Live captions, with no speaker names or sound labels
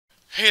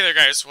Hey there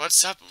guys,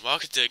 what's up? And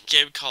welcome to a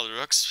game called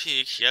Rooks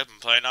Keep. Yep, I'm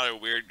playing another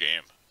weird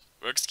game.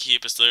 Rooks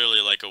Keep is literally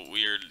like a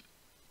weird...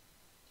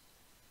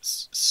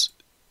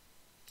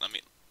 Let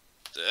me...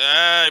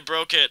 I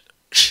broke it!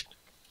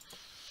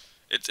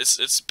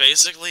 It's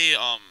basically,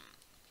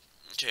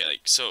 okay,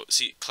 like, so,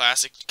 see,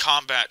 classic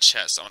combat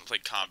chess. I want to play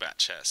combat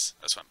chess.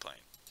 That's what I'm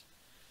playing.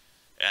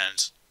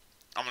 And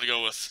I'm gonna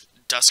go with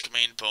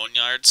Duskmane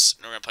Boneyards,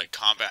 and we're gonna play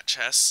combat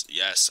chess.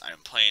 Yes, I'm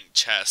playing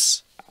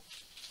chess.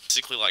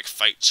 Basically like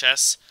fight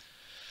chess.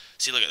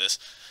 See, look at this.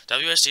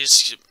 WSD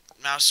is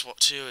mouse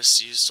 2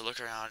 is used to look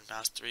around.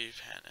 Mouse 3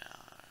 pan.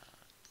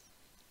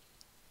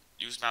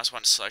 Use mouse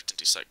 1 to select and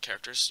deselect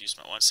characters. Use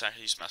mouse 1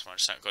 second. Use mouse 1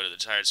 to go to the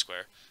desired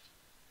square.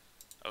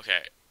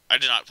 Okay, I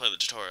did not play the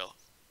tutorial.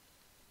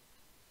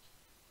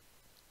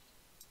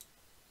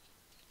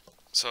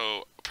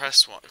 So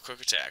press 1.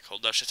 Quick attack.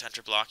 Hold left shift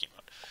enter blocking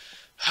mode.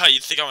 Ha! You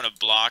think I'm gonna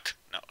block?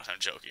 No, I'm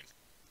joking.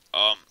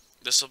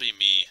 This will be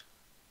me.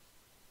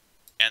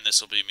 And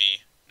this will be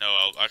me. No,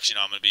 actually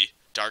no, I'm gonna be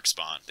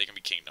Darkspawn. They can be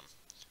Kingdom.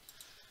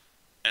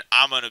 And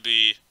I'm gonna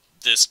be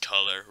this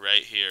color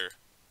right here.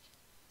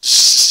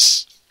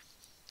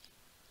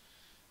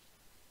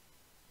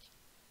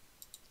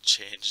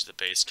 Change the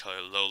base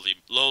color.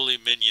 Lowly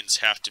minions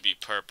have to be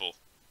purple.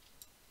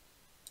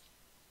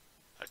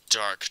 A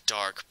dark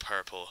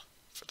purple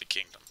for the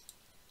Kingdom.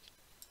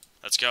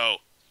 Let's go.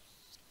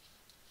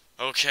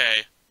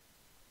 Okay.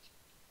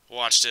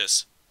 Watch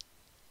this.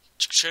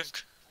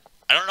 Chink.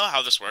 I don't know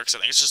how this works. I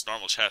think it's just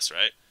normal chess,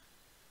 right?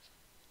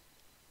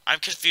 I'm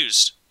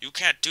confused. You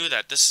can't do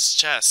that. This is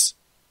chess.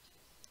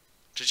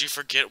 Did you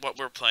forget what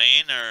we're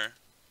playing, or...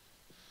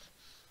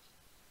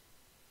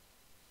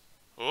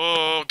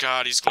 Oh,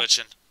 God, he's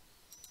glitching.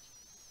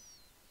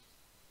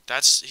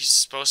 He's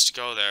supposed to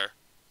go there.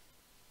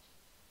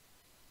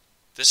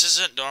 This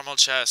isn't normal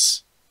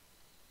chess.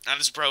 And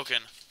it's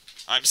broken.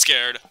 I'm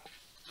scared.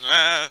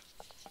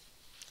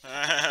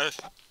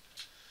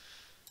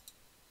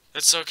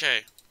 It's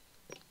okay.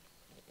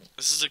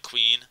 This is a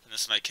queen, and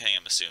this is my king,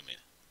 I'm assuming.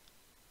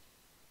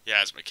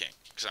 Yeah, it's my king,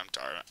 because I'm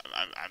dark.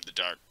 I'm the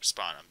dark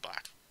spawn. I'm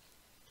black,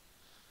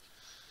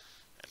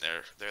 and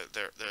they're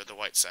the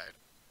white side.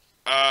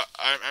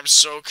 I'm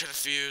so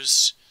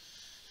confused.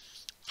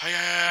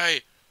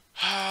 Hi.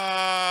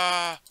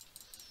 Ah!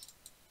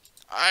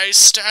 I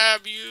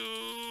stab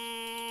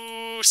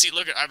you. See,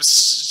 look, I'm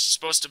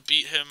supposed to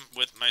beat him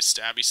with my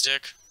stabby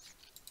stick.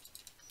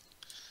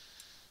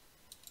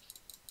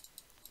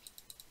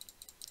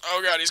 Oh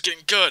God, he's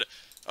getting good.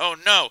 Oh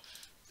no.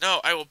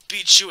 No, I will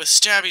beat you with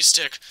Stabby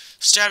Stick!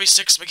 Stabby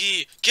Sticks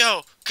McGee!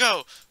 Go!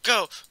 Go!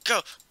 Go!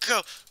 Go!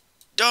 Go!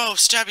 No!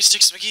 Stabby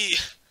Sticks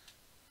McGee!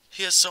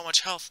 He has so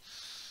much health.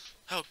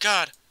 Oh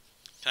God!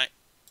 Can I...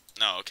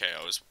 No, okay,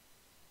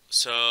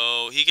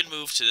 So, he can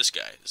move to this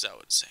guy. Is that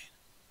what it's saying?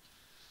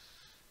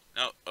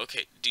 No,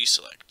 okay,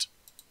 deselect.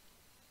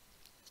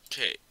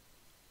 Okay.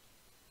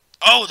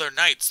 Oh, they're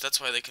knights! That's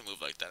why they can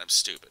move like that. I'm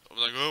stupid. I'm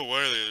like, oh,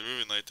 why are they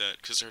moving like that?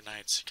 Because they're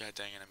knights. God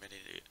dang it, I'm an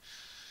idiot.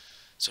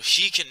 So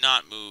he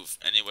cannot move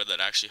anywhere that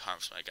actually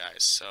harms my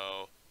guys.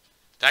 So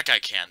that guy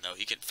can, though.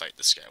 He can fight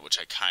this guy, which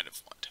I kind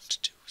of want him to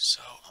do.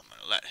 So I'm going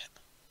to let him.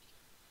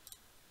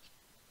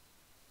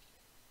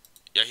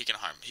 Yeah, he can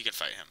harm. He can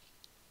fight him.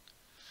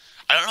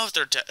 I don't know if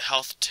their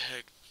health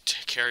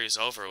carries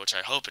over, which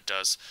I hope it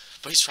does.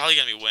 But he's probably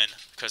going to win,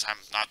 because I'm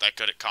not that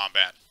good at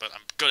combat. But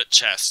I'm good at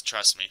chess,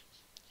 trust me.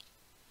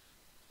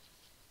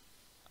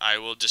 I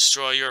will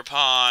destroy your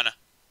pawn.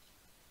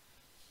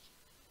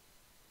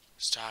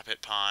 Stop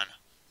it, pawn.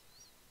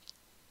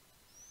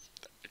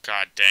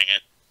 God dang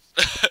it.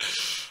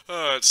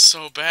 Oh, it's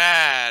so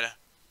bad.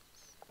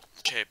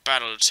 Okay,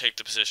 battle to take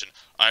the position.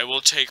 I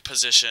will take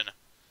position.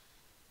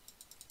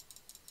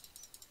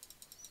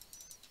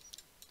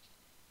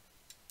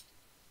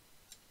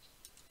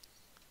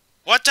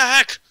 What the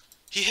heck?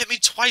 He hit me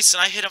twice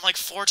and I hit him like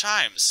 4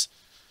 times.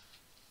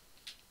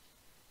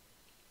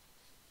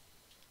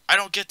 I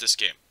don't get this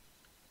game.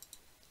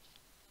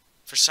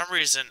 For some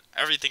reason,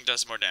 everything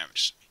does more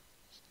damage to me.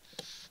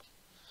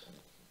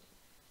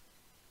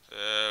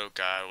 Oh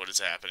God, what is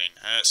happening?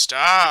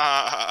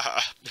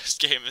 Stop! This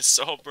game is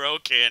so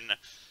broken.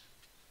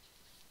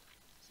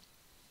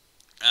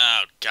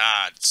 Oh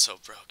God, it's so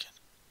broken.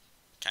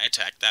 Can I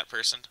attack that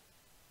person?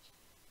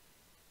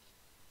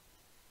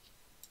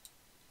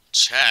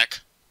 Check.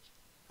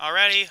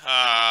 Already?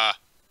 I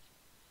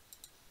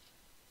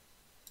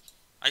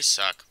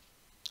suck.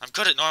 I'm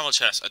good at normal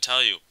chess, I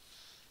tell you.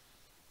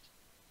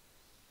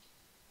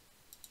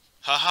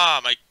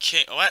 Haha, my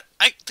king. What?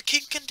 The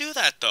king can do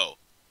that, though.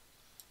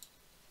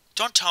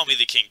 Don't tell me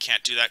the king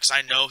can't do that, because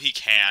I know he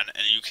can,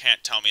 and you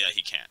can't tell me that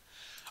he can't.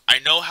 I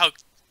know how...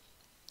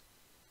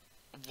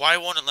 Why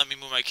won't it let me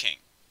move my king?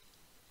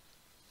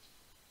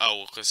 Oh,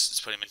 well, because it's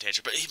putting him in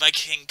danger. But my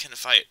king can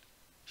fight.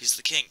 He's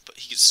the king, but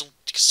he can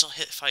still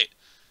fight.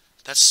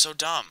 That's so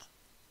dumb.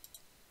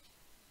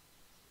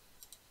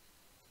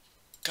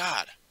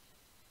 God.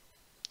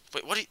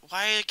 Wait,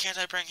 why can't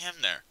I bring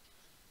him there?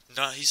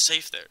 No, he's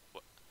safe there.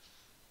 What?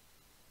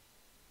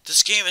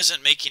 This game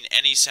isn't making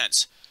any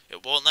sense.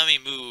 It won't let me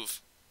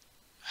move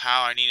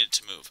how I need it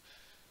to move.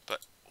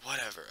 But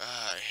whatever.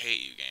 I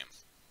hate you, game.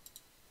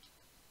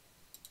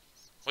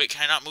 Wait,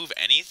 can I not move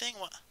anything?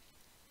 What?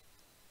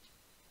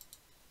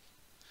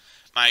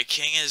 My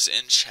king is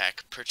in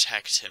check.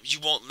 Protect him. You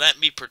won't let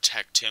me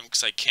protect him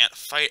because I can't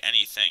fight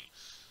anything.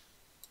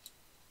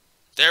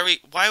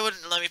 Why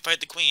wouldn't it let me fight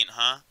the queen,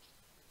 huh?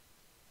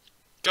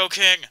 Go,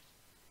 king!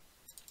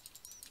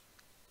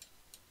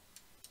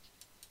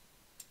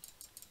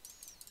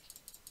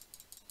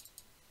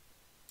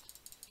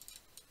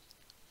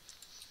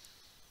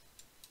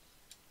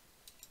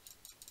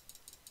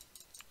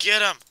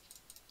 Get him!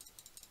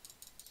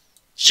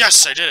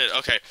 Yes, I did it!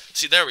 Okay,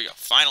 see, there we go.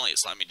 Finally,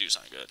 it's letting me do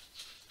something good.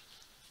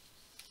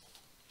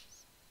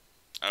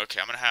 Okay,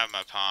 I'm gonna have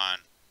my pawn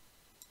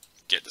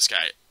get this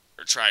guy,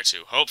 or try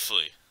to,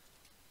 hopefully.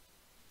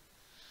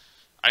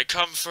 I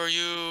come for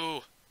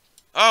you!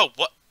 Oh,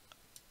 what?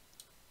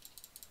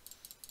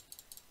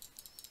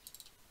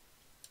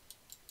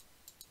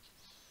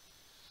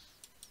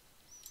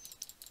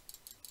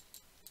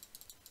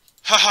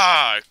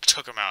 Haha! I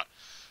took him out.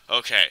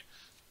 Okay.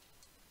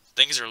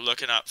 Things are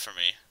looking up for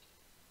me.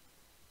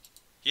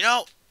 You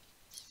know,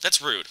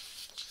 that's rude.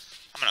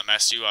 I'm gonna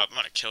mess you up. I'm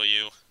gonna kill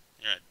you.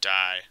 You're gonna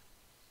die.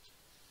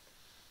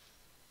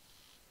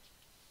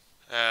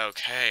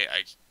 Okay,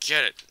 I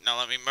get it. Now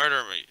let me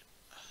murder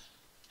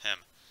him.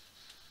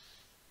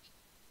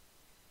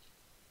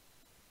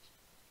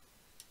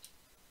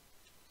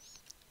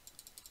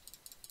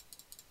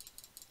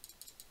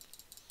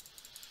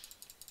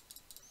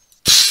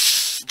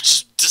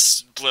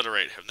 Just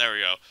obliterate him. There we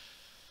go.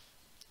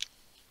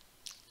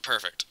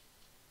 Perfect.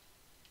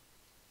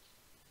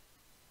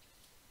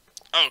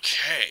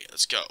 Okay,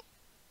 let's go.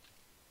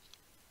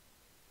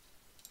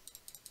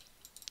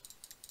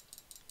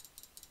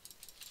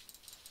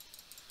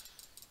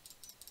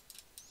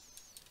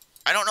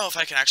 I don't know if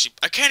I can actually...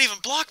 I can't even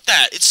block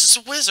that! It's just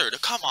a wizard!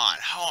 Come on!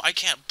 How I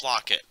can't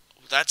block it?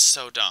 That's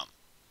so dumb.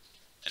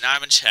 And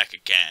I'm in check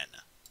again.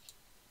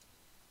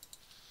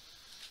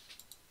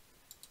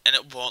 And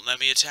it won't let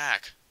me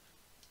attack.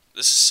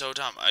 This is so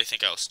dumb. I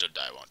think I'll still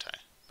die, won't I?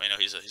 Wait, no,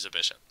 he's a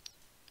bishop.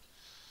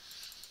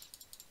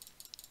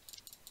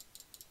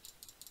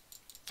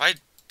 If I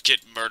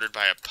get murdered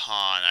by a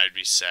pawn, I'd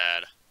be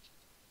sad.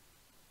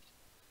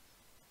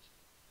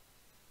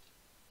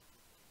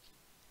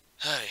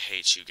 I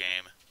hate you,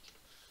 game.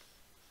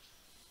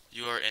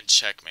 You are in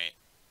checkmate.